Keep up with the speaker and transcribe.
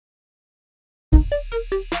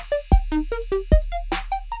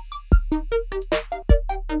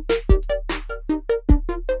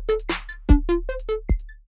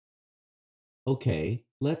Okay,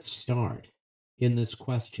 let's start. In this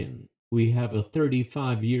question, we have a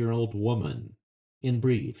 35-year-old woman. In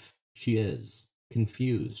brief, she is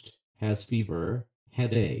confused, has fever,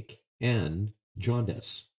 headache, and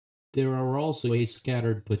jaundice. There are also a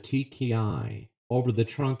scattered petechiae over the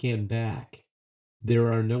trunk and back.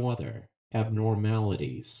 There are no other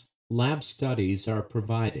abnormalities. Lab studies are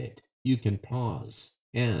provided. You can pause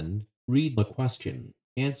and read the question,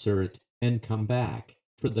 answer it, and come back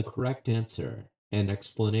for the correct answer and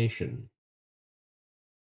explanation.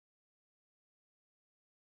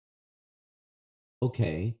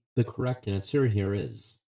 Okay, the correct answer here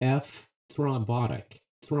is F. Thrombotic,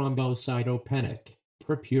 thrombocytopenic,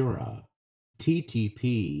 purpura.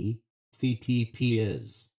 TTP, TTP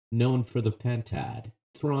is known for the pentad,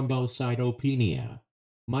 thrombocytopenia,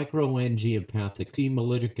 microangiopathic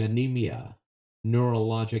hemolytic anemia,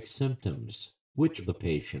 neurologic symptoms, which the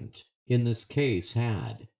patient, in this case,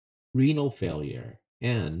 had renal failure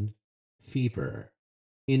and fever.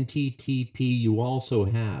 In TTP, you also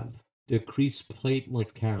have decreased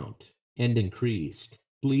platelet count and increased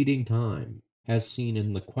bleeding time. As seen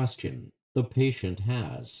in the question, the patient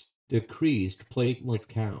has decreased platelet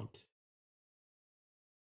count